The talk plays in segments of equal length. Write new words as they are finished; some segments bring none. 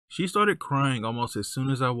She started crying almost as soon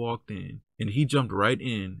as I walked in, and he jumped right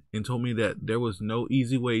in and told me that there was no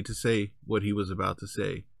easy way to say what he was about to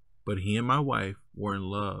say, but he and my wife were in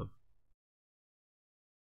love.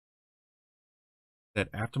 That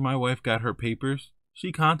after my wife got her papers,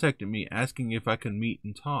 she contacted me asking if I could meet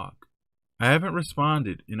and talk. I haven't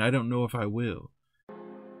responded, and I don't know if I will.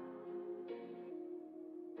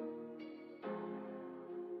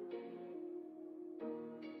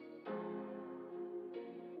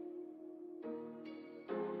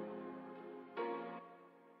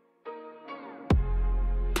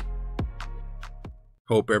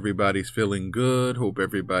 Hope everybody's feeling good. Hope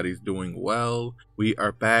everybody's doing well. We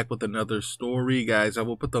are back with another story, guys. I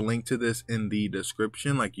will put the link to this in the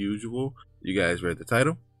description like usual. You guys read the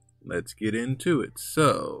title? Let's get into it.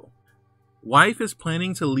 So, wife is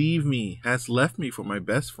planning to leave me, has left me for my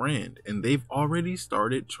best friend, and they've already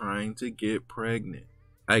started trying to get pregnant.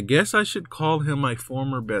 I guess I should call him my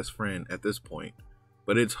former best friend at this point,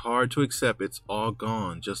 but it's hard to accept it's all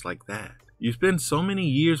gone just like that. You spend so many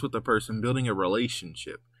years with a person building a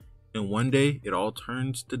relationship, and one day it all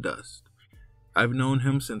turns to dust. I've known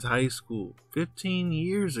him since high school, 15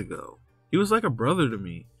 years ago. He was like a brother to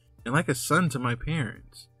me, and like a son to my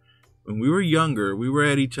parents. When we were younger, we were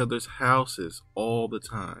at each other's houses all the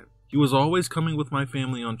time. He was always coming with my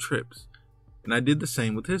family on trips, and I did the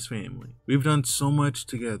same with his family. We've done so much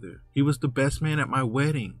together. He was the best man at my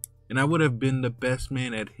wedding, and I would have been the best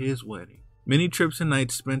man at his wedding. Many trips and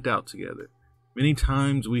nights spent out together. Many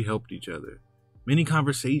times we helped each other. Many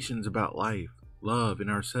conversations about life, love, and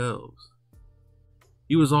ourselves.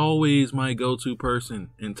 He was always my go-to person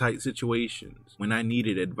in tight situations when I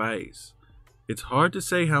needed advice. It's hard to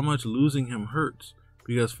say how much losing him hurts,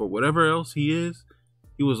 because for whatever else he is,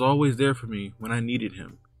 he was always there for me when I needed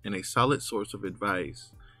him and a solid source of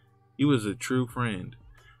advice. He was a true friend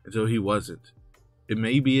until he wasn't. It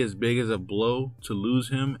may be as big as a blow to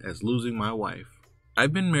lose him as losing my wife.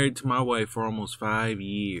 I've been married to my wife for almost 5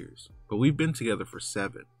 years, but we've been together for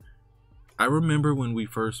 7. I remember when we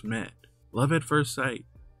first met. Love at first sight.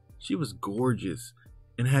 She was gorgeous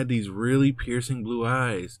and had these really piercing blue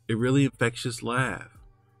eyes, a really infectious laugh.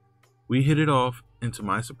 We hit it off, and to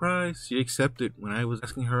my surprise, she accepted when I was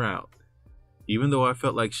asking her out. Even though I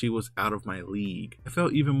felt like she was out of my league, I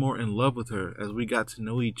felt even more in love with her as we got to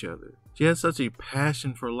know each other. She had such a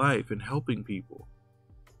passion for life and helping people.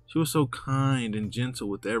 She was so kind and gentle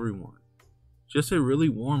with everyone. Just a really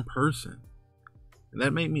warm person. And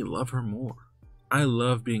that made me love her more. I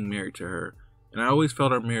love being married to her, and I always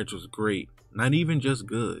felt our marriage was great, not even just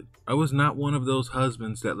good. I was not one of those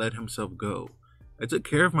husbands that let himself go. I took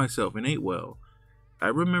care of myself and ate well. I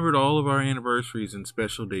remembered all of our anniversaries and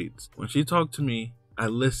special dates. When she talked to me, I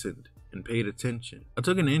listened and paid attention. I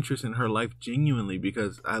took an interest in her life genuinely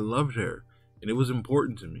because I loved her and it was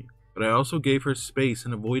important to me. But I also gave her space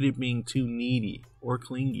and avoided being too needy or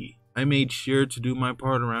clingy. I made sure to do my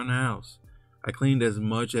part around the house. I cleaned as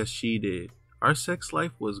much as she did. Our sex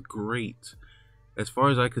life was great, as far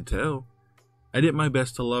as I could tell. I did my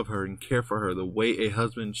best to love her and care for her the way a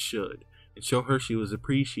husband should and show her she was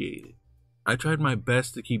appreciated. I tried my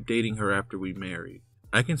best to keep dating her after we married.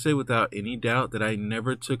 I can say without any doubt that I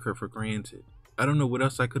never took her for granted. I don't know what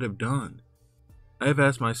else I could have done. I have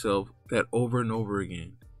asked myself that over and over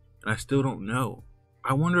again, and I still don't know.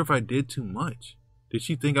 I wonder if I did too much. Did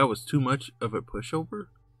she think I was too much of a pushover?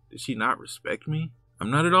 Did she not respect me? I'm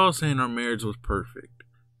not at all saying our marriage was perfect.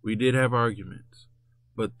 We did have arguments,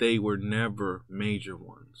 but they were never major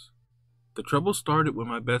ones. The trouble started when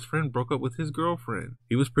my best friend broke up with his girlfriend.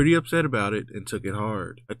 He was pretty upset about it and took it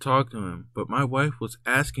hard. I talked to him, but my wife was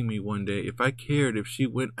asking me one day if I cared if she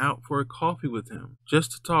went out for a coffee with him,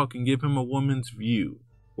 just to talk and give him a woman's view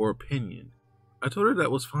or opinion. I told her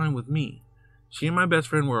that was fine with me. She and my best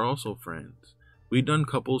friend were also friends. We'd done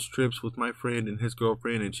couples trips with my friend and his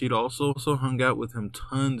girlfriend, and she'd also hung out with him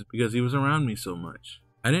tons because he was around me so much.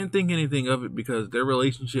 I didn't think anything of it because their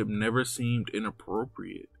relationship never seemed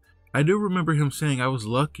inappropriate. I do remember him saying I was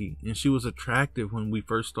lucky and she was attractive when we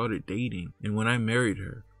first started dating and when I married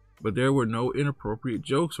her, but there were no inappropriate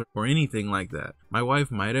jokes or anything like that. My wife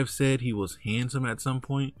might have said he was handsome at some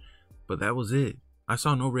point, but that was it. I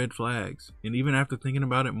saw no red flags, and even after thinking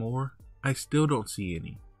about it more, I still don't see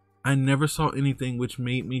any. I never saw anything which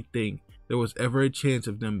made me think there was ever a chance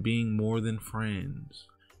of them being more than friends.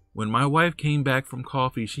 When my wife came back from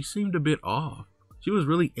coffee, she seemed a bit off. She was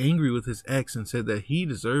really angry with his ex and said that he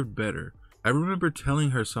deserved better. I remember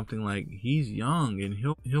telling her something like, he's young and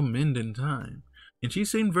he'll mend in time. And she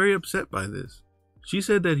seemed very upset by this. She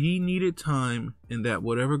said that he needed time and that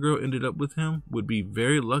whatever girl ended up with him would be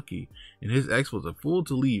very lucky and his ex was a fool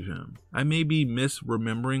to leave him. I may be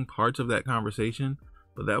misremembering parts of that conversation,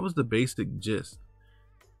 but that was the basic gist.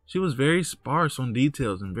 She was very sparse on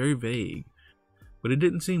details and very vague, but it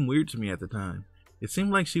didn't seem weird to me at the time. It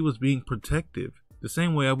seemed like she was being protective, the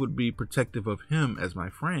same way I would be protective of him as my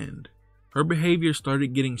friend. Her behavior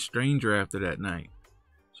started getting stranger after that night.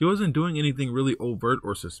 She wasn't doing anything really overt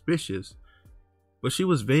or suspicious, but she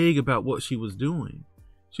was vague about what she was doing.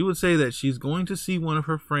 She would say that she's going to see one of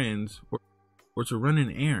her friends or to run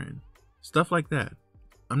an errand, stuff like that.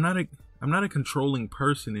 I'm not a controlling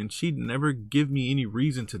person, and she'd never give me any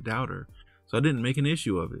reason to doubt her, so I didn't make an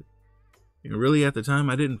issue of it. And really at the time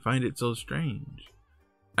I didn't find it so strange.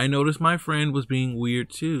 I noticed my friend was being weird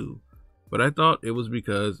too, but I thought it was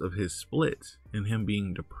because of his split and him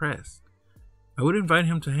being depressed. I would invite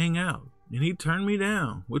him to hang out, and he'd turn me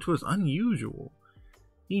down, which was unusual.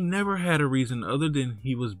 He never had a reason other than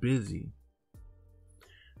he was busy.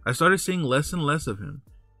 I started seeing less and less of him,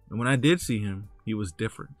 and when I did see him, he was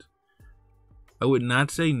different. I would not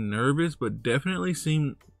say nervous, but definitely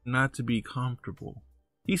seemed not to be comfortable.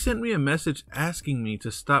 He sent me a message asking me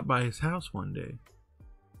to stop by his house one day.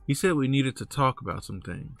 He said we needed to talk about some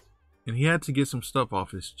things, and he had to get some stuff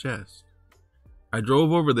off his chest. I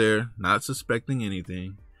drove over there, not suspecting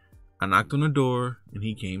anything. I knocked on the door, and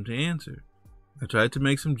he came to answer. I tried to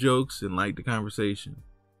make some jokes and light the conversation,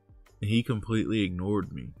 and he completely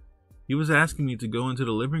ignored me. He was asking me to go into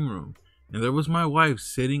the living room, and there was my wife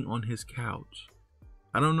sitting on his couch.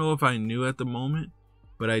 I don't know if I knew at the moment,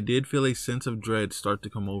 but I did feel a sense of dread start to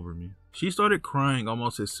come over me. She started crying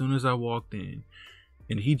almost as soon as I walked in,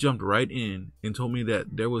 and he jumped right in and told me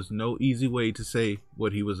that there was no easy way to say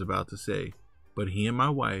what he was about to say, but he and my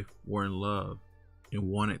wife were in love and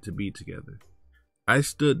wanted to be together. I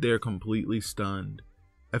stood there completely stunned.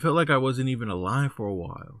 I felt like I wasn't even alive for a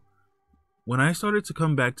while. When I started to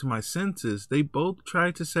come back to my senses, they both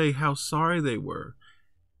tried to say how sorry they were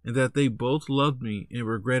and that they both loved me and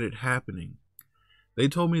regretted happening. They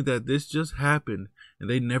told me that this just happened and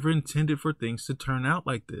they never intended for things to turn out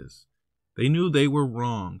like this. They knew they were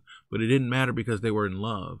wrong, but it didn't matter because they were in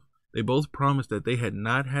love. They both promised that they had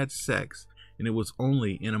not had sex and it was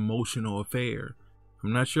only an emotional affair.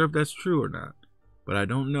 I'm not sure if that's true or not, but I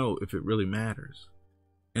don't know if it really matters.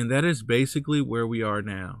 And that is basically where we are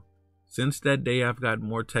now. Since that day, I've got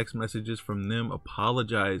more text messages from them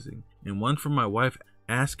apologizing, and one from my wife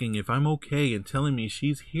asking if I'm okay and telling me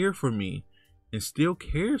she's here for me and still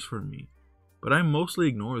cares for me, but I mostly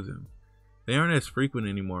ignore them. They aren't as frequent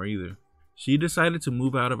anymore either. She decided to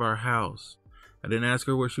move out of our house. I didn't ask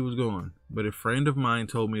her where she was going, but a friend of mine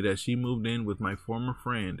told me that she moved in with my former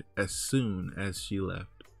friend as soon as she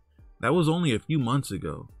left. That was only a few months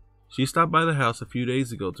ago. She stopped by the house a few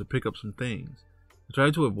days ago to pick up some things. I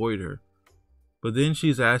tried to avoid her, but then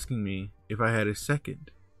she's asking me if I had a second.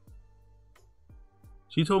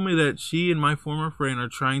 She told me that she and my former friend are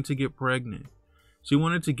trying to get pregnant. She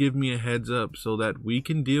wanted to give me a heads up so that we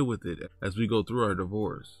can deal with it as we go through our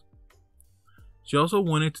divorce. She also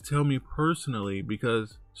wanted to tell me personally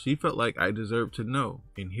because she felt like I deserved to know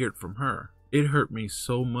and hear it from her. It hurt me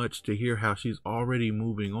so much to hear how she's already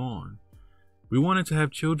moving on. We wanted to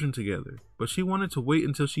have children together, but she wanted to wait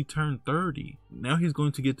until she turned 30. Now he's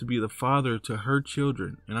going to get to be the father to her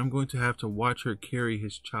children, and I'm going to have to watch her carry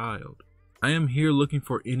his child. I am here looking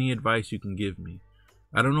for any advice you can give me.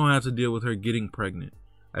 I don't know how to deal with her getting pregnant.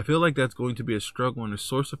 I feel like that's going to be a struggle and a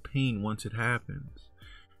source of pain once it happens.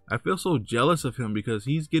 I feel so jealous of him because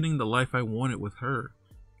he's getting the life I wanted with her.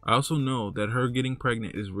 I also know that her getting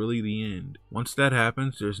pregnant is really the end. Once that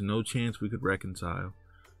happens, there's no chance we could reconcile.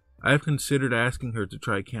 I have considered asking her to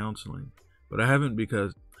try counseling, but I haven't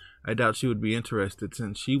because I doubt she would be interested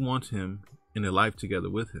since she wants him in a life together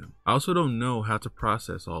with him. I also don't know how to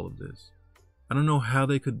process all of this. I don't know how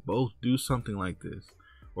they could both do something like this,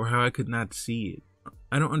 or how I could not see it.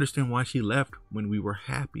 I don't understand why she left when we were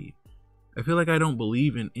happy. I feel like I don't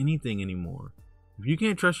believe in anything anymore. If you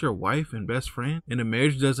can't trust your wife and best friend, and a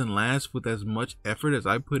marriage doesn't last with as much effort as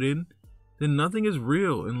I put in, then nothing is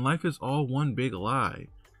real and life is all one big lie.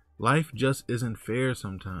 Life just isn't fair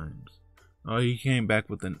sometimes. Oh, he came back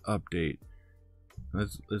with an update.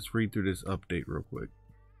 Let's read through this update real quick.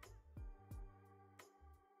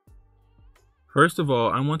 First of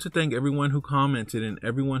all, I want to thank everyone who commented and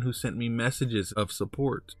everyone who sent me messages of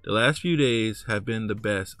support. The last few days have been the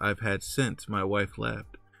best I've had since my wife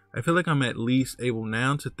left. I feel like I'm at least able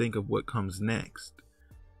now to think of what comes next.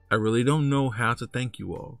 I really don't know how to thank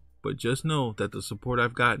you all, but just know that the support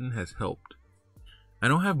I've gotten has helped. I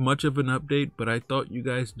don't have much of an update, but I thought you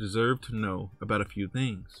guys deserved to know about a few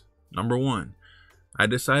things. Number 1, I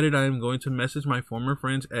decided I am going to message my former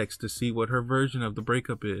friend's ex to see what her version of the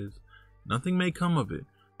breakup is. Nothing may come of it,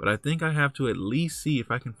 but I think I have to at least see if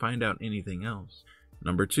I can find out anything else.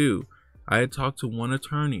 Number 2, I had talked to one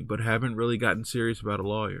attorney, but haven't really gotten serious about a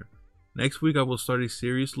lawyer. Next week I will start a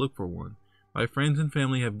serious look for one. My friends and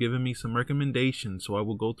family have given me some recommendations, so I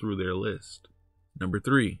will go through their list. Number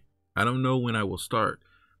 3, I don't know when I will start,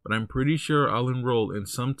 but I'm pretty sure I'll enroll in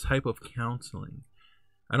some type of counseling.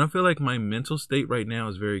 I don't feel like my mental state right now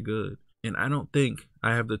is very good, and I don't think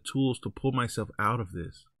I have the tools to pull myself out of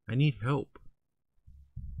this. I need help.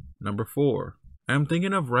 Number 4, I am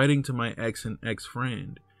thinking of writing to my ex and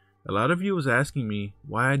ex-friend. A lot of you was asking me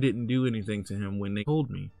why I didn't do anything to him when they told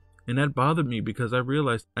me, and that bothered me because I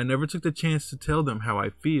realized I never took the chance to tell them how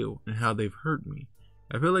I feel and how they've hurt me.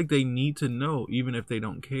 I feel like they need to know even if they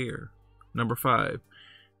don't care. Number 5,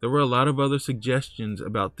 there were a lot of other suggestions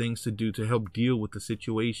about things to do to help deal with the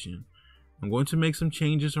situation. I'm going to make some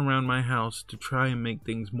changes around my house to try and make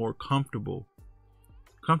things more comfortable.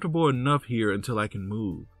 Comfortable enough here until I can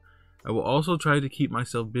move. I will also try to keep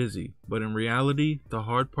myself busy, but in reality, the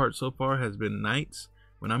hard part so far has been nights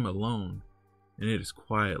when I'm alone and it is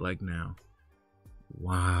quiet like now.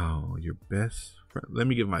 Wow, your best friend. Let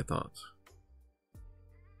me give my thoughts.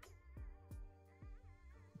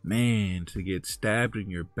 Man, to get stabbed in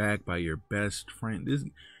your back by your best friend.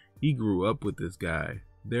 He grew up with this guy.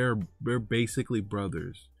 They're basically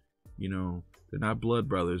brothers. You know, they're not blood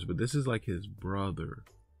brothers, but this is like his brother.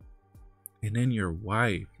 And then your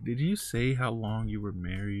wife. Did you say how long you were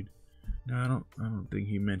married? No, I don't think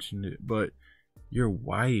he mentioned it, but your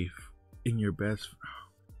wife and your best friend.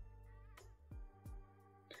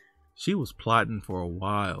 She was plotting for a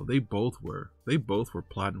while. They both were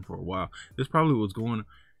plotting for a while. This probably was going,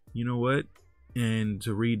 you know what? And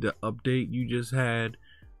to read the update you just had,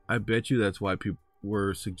 I bet you that's why people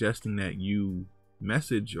were suggesting that you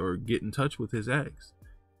message or get in touch with his ex.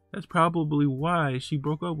 That's probably why she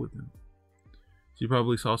broke up with him. She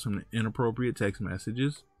probably saw some inappropriate text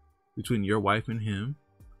messages between your wife and him.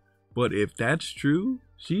 But if that's true,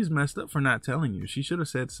 she's messed up for not telling you. She should have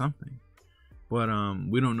said something. But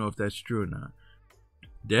we don't know if that's true or not.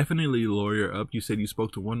 Definitely lawyer up. You said you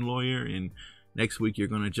spoke to one lawyer and next week you're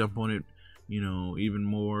going to jump on it, you know, even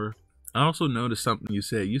more. I also noticed something you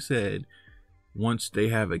said. You said once they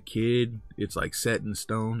have a kid, it's like set in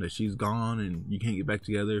stone that she's gone and you can't get back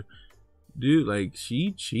together. Dude, like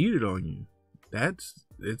she cheated on you.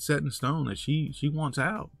 It's set in stone that she wants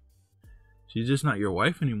out. She's just not your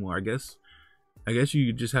wife anymore. I guess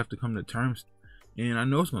you just have to come to terms. And I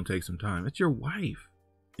know it's gonna take some time. It's your wife.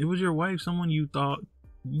 It was your wife. Someone you thought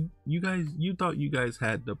you guys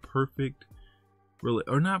had the perfect, really,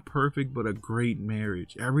 or not perfect, but a great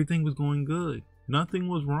marriage. Everything was going good. Nothing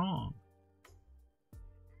was wrong.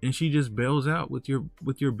 And she just bails out with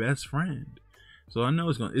your best friend. So I know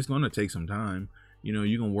it's gonna take some time. You know,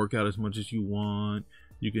 you can work out as much as you want.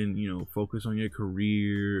 You can, you know, focus on your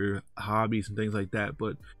career, hobbies, and things like that.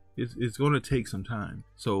 But it's going to take some time.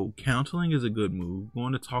 So counseling is a good move.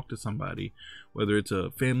 Going to talk to somebody, whether it's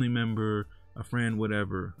a family member, a friend,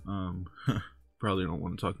 whatever. Probably don't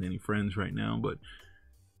want to talk to any friends right now, but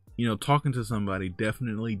you know, talking to somebody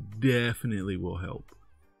definitely will help.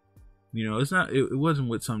 You know, it wasn't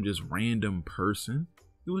with some just random person.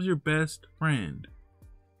 It was your best friend.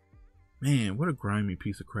 Man, what a grimy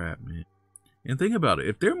piece of crap, man. And think about it.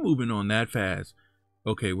 If they're moving on that fast,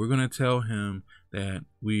 okay, we're gonna tell him that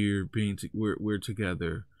we're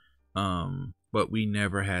together, but we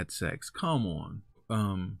never had sex. Come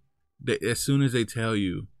on. As soon as they tell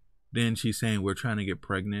you, then she's saying we're trying to get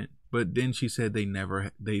pregnant. But then she said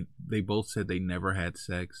they both said they never had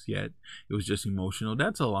sex yet. It was just emotional.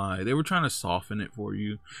 That's a lie. They were trying to soften it for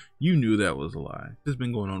you. You knew that was a lie. It's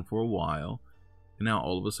been going on for a while. And now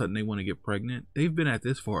all of a sudden they want to get pregnant. They've been at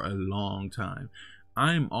this for a long time.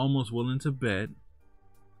 I'm almost willing to bet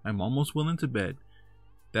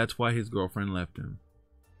that's why his girlfriend left him.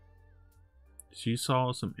 She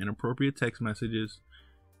saw some inappropriate text messages.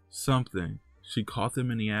 Something. She caught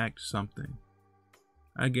them in the act. Something.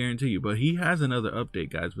 I guarantee you. But he has another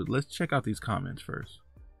update, guys. But let's check out these comments first.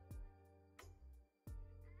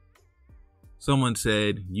 Someone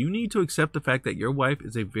said, you need to accept the fact that your wife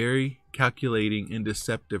is a very calculating and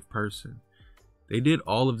deceptive person. They did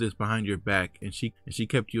all of this behind your back and she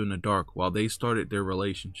kept you in the dark while they started their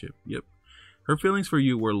relationship. Yep. Her feelings for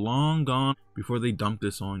you were long gone before they dumped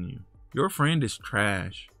this on you. Your friend is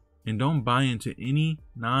trash and don't buy into any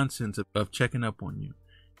nonsense of checking up on you,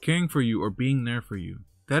 caring for you, or being there for you.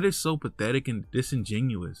 That is so pathetic and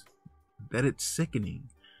disingenuous. that it's sickening.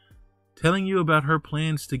 Telling you about her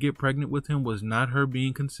plans to get pregnant with him was not her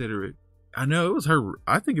being considerate. I know it was her.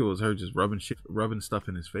 I think it was her just rubbing stuff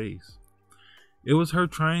in his face. It was her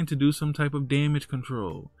trying to do some type of damage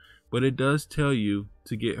control. But it does tell you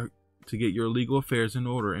to get your legal affairs in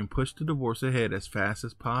order and push the divorce ahead as fast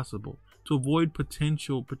as possible to avoid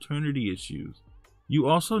potential paternity issues. You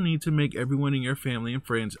also need to make everyone in your family and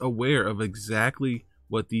friends aware of exactly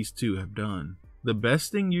what these two have done. The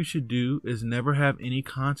best thing you should do is never have any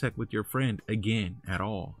contact with your friend again at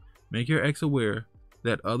all. Make your ex aware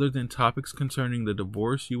that other than topics concerning the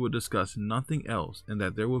divorce, you will discuss nothing else and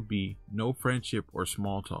that there will be no friendship or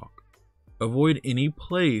small talk. Avoid any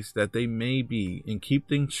place that they may be and keep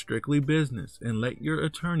things strictly business and let your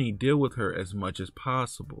attorney deal with her as much as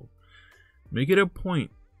possible. Make it a point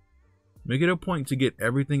to get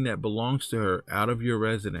everything that belongs to her out of your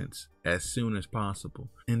residence as soon as possible.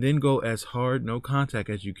 And then go as hard no contact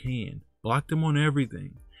as you can. Block them on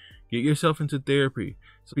everything. Get yourself into therapy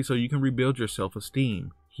so you can rebuild your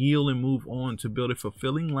self-esteem, heal and move on to build a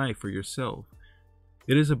fulfilling life for yourself.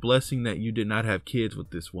 It is a blessing that you did not have kids with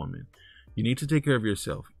this woman. You need to take care of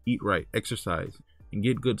yourself, eat right, exercise, and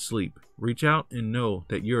get good sleep. Reach out and know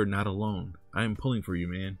that you're not alone. I am pulling for you,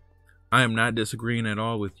 man. I am not disagreeing at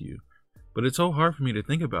all with you. But it's so hard for me to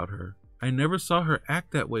think about her. I never saw her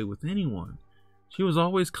act that way with anyone. She was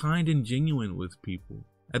always kind and genuine with people.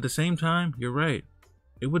 At the same time, you're right.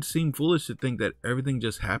 It would seem foolish to think that everything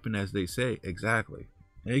just happened as they say. Exactly.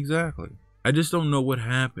 I just don't know what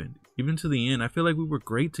happened. Even to the end, I feel like we were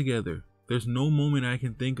great together. There's no moment I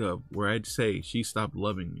can think of where I'd say she stopped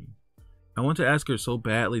loving me. I want to ask her so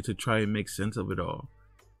badly to try and make sense of it all.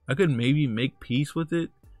 I could maybe make peace with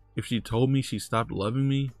it if she told me she stopped loving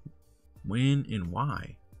me. When and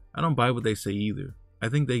why? I don't buy what they say either. I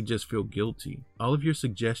think they just feel guilty. All of your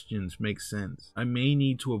suggestions make sense. I may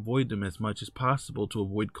need to avoid them as much as possible to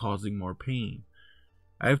avoid causing more pain.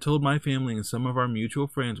 I have told my family and some of our mutual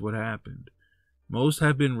friends what happened. Most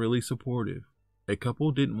have been really supportive. A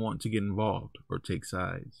couple didn't want to get involved or take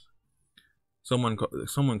sides. Someone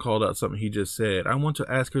called out something he just said. I want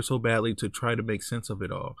to ask her so badly to try to make sense of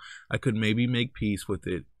it all. I could maybe make peace with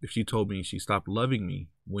it if she told me she stopped loving me.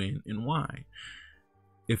 When and why?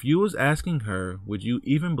 If you was asking her, would you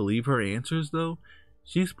even believe her answers though?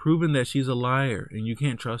 She's proven that she's a liar and you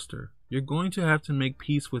can't trust her. You're going to have to make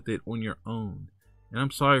peace with it on your own. And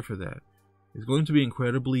I'm sorry for that. It's going to be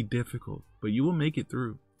incredibly difficult, but you will make it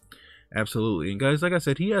through. Absolutely. And guys, like I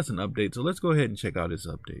said, he has an update, so let's go ahead and check out his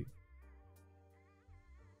update.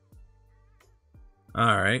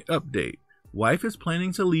 Alright, update. Wife is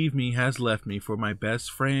planning to leave me, has left me for my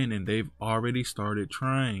best friend, and they've already started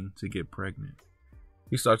trying to get pregnant.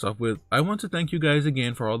 He starts off with, I want to thank you guys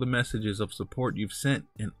again for all the messages of support you've sent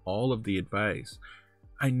and all of the advice.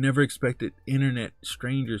 I never expected internet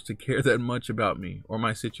strangers to care that much about me or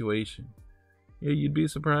my situation. Yeah, you'd be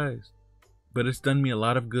surprised. But it's done me a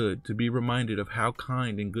lot of good to be reminded of how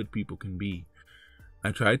kind and good people can be.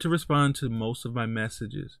 I tried to respond to most of my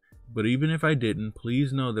messages, but even if I didn't,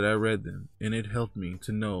 please know that I read them, and it helped me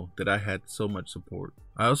to know that I had so much support.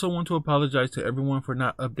 I also want to apologize to everyone for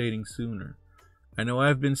not updating sooner. I know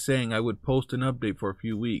I've been saying I would post an update for a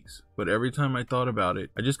few weeks, but every time I thought about it,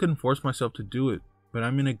 I just couldn't force myself to do it, but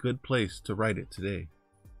I'm in a good place to write it today.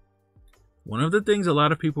 One of the things a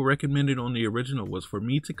lot of people recommended on the original was for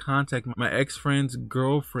me to contact my ex-friend's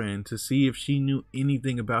girlfriend to see if she knew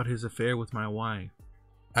anything about his affair with my wife.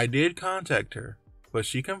 I did contact her, but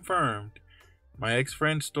she confirmed my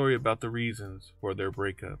ex-friend's story about the reasons for their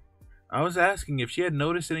breakup. I was asking if she had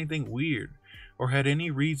noticed anything weird or had any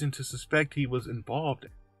reason to suspect he was involved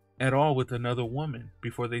at all with another woman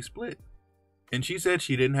before they split, and she said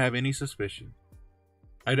she didn't have any suspicion.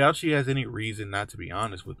 I doubt she has any reason not to be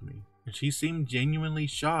honest with me, and she seemed genuinely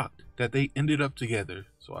shocked that they ended up together,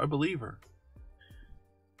 so I believe her.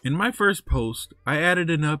 In my first post, I added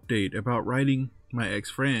an update about writing my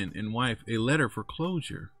ex-friend and wife a letter for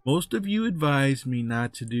closure. Most of you advised me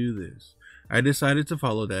not to do this. I decided to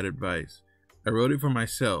follow that advice. I wrote it for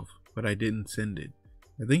myself, but I didn't send it.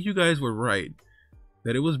 I think you guys were right,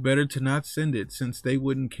 that it was better to not send it since they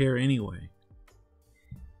wouldn't care anyway.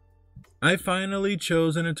 I finally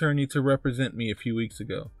chose an attorney to represent me a few weeks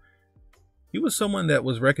ago. He was someone that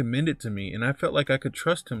was recommended to me, and I felt like I could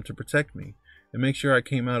trust him to protect me and make sure I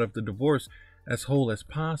came out of the divorce as whole as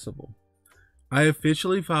possible. I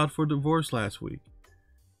officially filed for divorce last week.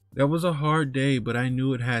 That was a hard day, but I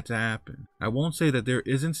knew it had to happen. I won't say that there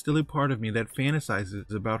isn't still a part of me that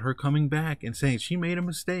fantasizes about her coming back and saying she made a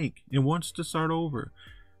mistake and wants to start over.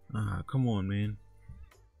 Come on, man.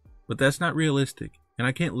 But that's not realistic, and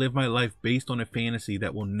I can't live my life based on a fantasy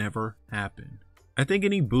that will never happen. I think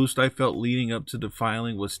any boost I felt leading up to the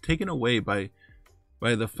filing was taken away by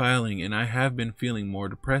the filing, and I have been feeling more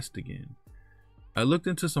depressed again. I looked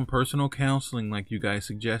into some personal counseling like you guys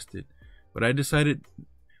suggested, but I decided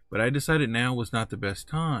now was not the best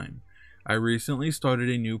time. I recently started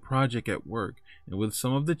a new project at work, and with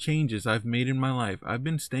some of the changes I've made in my life, I've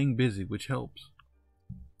been staying busy, which helps.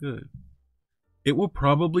 Good. It will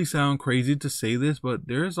probably sound crazy to say this, but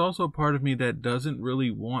there is also a part of me that doesn't really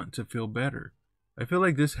want to feel better. I feel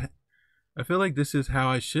like this is how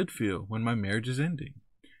I should feel when my marriage is ending.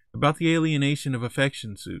 About the alienation of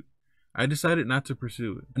affection suit, I decided not to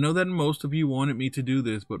pursue it. I know that most of you wanted me to do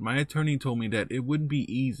this, but my attorney told me that it wouldn't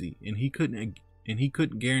be easy, and he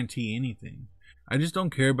couldn't guarantee anything. I just don't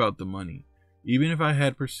care about the money. Even if I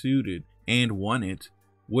had pursued it and won it,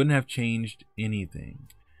 wouldn't have changed anything.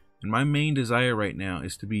 And my main desire right now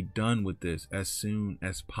is to be done with this as soon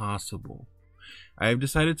as possible. I have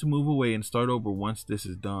decided to move away and start over once this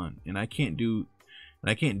is done, and I can't do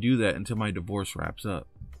that until my divorce wraps up.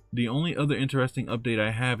 The only other interesting update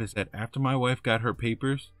I have is that after my wife got her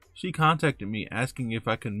papers, she contacted me asking if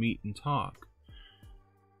I could meet and talk.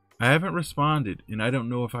 I haven't responded, and I don't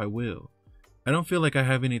know if I will. I don't feel like I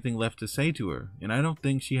have anything left to say to her, and I don't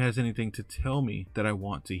think she has anything to tell me that I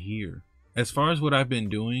want to hear. As far as what I've been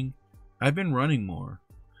doing, I've been running more.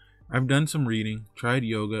 I've done some reading, tried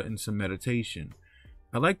yoga, and some meditation.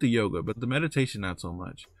 I like the yoga, but the meditation not so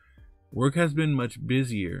much. Work has been much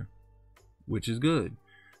busier, which is good.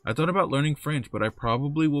 I thought about learning French, but I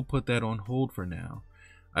probably will put that on hold for now.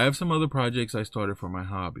 I have some other projects I started for my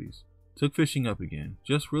hobbies. Took fishing up again,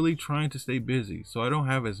 just really trying to stay busy so I don't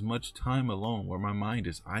have as much time alone where my mind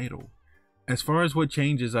is idle. As far as what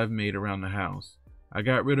changes I've made around the house, I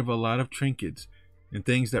got rid of a lot of trinkets and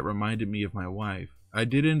things that reminded me of my wife. I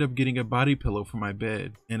did end up getting a body pillow for my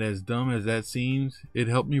bed, and as dumb as that seems, it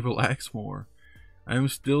helped me relax more. I am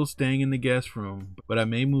still staying in the guest room, but I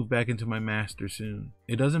may move back into my master soon.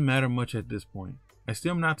 It doesn't matter much at this point. I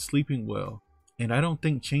still am not sleeping well, and I don't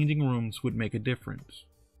think changing rooms would make a difference.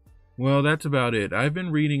 Well, that's about it. I've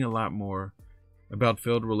been reading a lot more about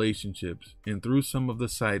failed relationships and through some of the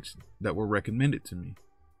sites that were recommended to me.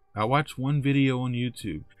 I watched one video on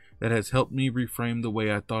YouTube that has helped me reframe the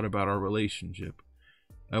way I thought about our relationship.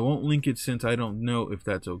 I won't link it since I don't know if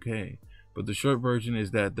that's okay. But the short version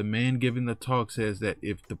is that the man giving the talk says that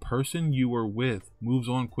if the person you were with moves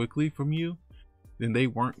on quickly from you, then they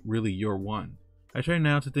weren't really your one. I try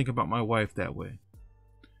now to think about my wife that way.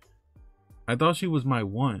 I thought she was my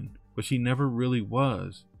one, but she never really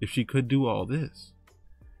was if she could do all this.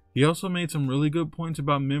 He also made some really good points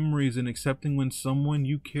about memories and accepting when someone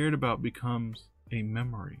you cared about becomes a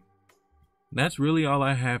memory. That's really all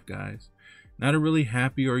I have, guys. Not a really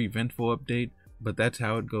happy or eventful update, but that's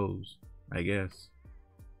how it goes, I guess.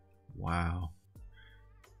 Wow.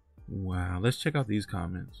 Let's check out these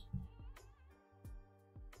comments.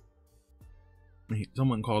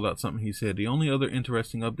 Someone called out something. He said, the only other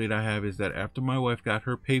interesting update I have is that after my wife got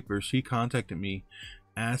her papers, she contacted me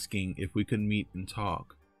asking if we could meet and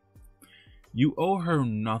talk. You owe her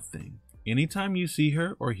nothing. Anytime you see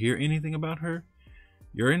her or hear anything about her,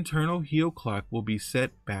 your internal heel clock will be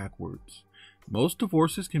set backwards. Most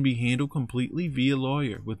divorces can be handled completely via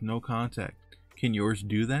lawyer with no contact. Can yours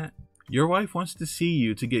do that? Your wife wants to see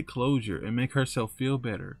you to get closure and make herself feel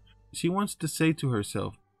better. She wants to say to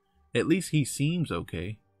herself, at least he seems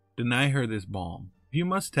okay. Deny her this balm. If you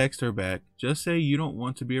must text her back, just say you don't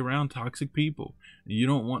want to be around toxic people and you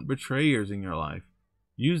don't want betrayers in your life.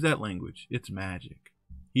 Use that language. It's magic.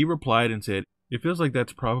 He replied and said, it feels like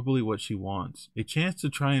that's probably what she wants. A chance to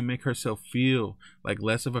try and make herself feel like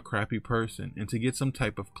less of a crappy person and to get some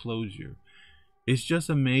type of closure. It's just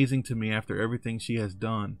amazing to me after everything she has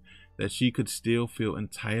done that she could still feel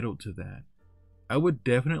entitled to that. I would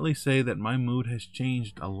definitely say that my mood has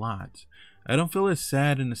changed a lot. I don't feel as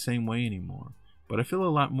sad in the same way anymore, but I feel a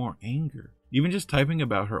lot more anger. Even just typing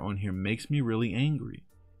about her on here makes me really angry.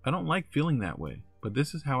 I don't like feeling that way, but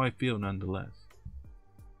this is how I feel nonetheless.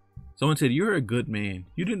 Someone said, you're a good man.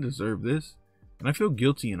 You didn't deserve this. And I feel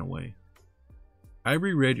guilty in a way. I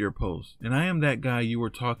reread your post, and I am that guy you were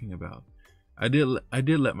talking about. I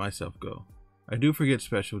did let myself go. I do forget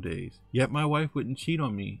special days, yet my wife wouldn't cheat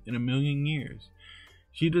on me in a million years.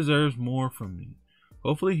 She deserves more from me.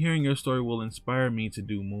 Hopefully hearing your story will inspire me to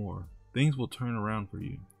do more. Things will turn around for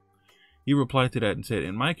you. He replied to that and said,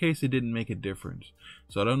 in my case, it didn't make a difference,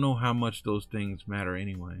 so I don't know how much those things matter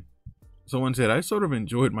anyway. Someone said, I sort of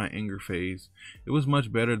enjoyed my anger phase. It was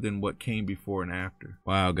much better than what came before and after.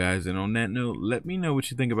 Wow, guys, and on that note, let me know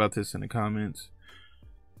what you think about this in the comments.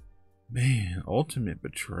 Man, ultimate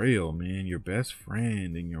betrayal, man. Your best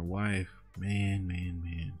friend and your wife.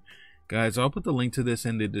 Man. Guys, I'll put the link to this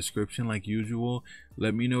in the description like usual.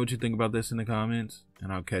 Let me know what you think about this in the comments,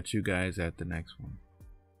 and I'll catch you guys at the next one.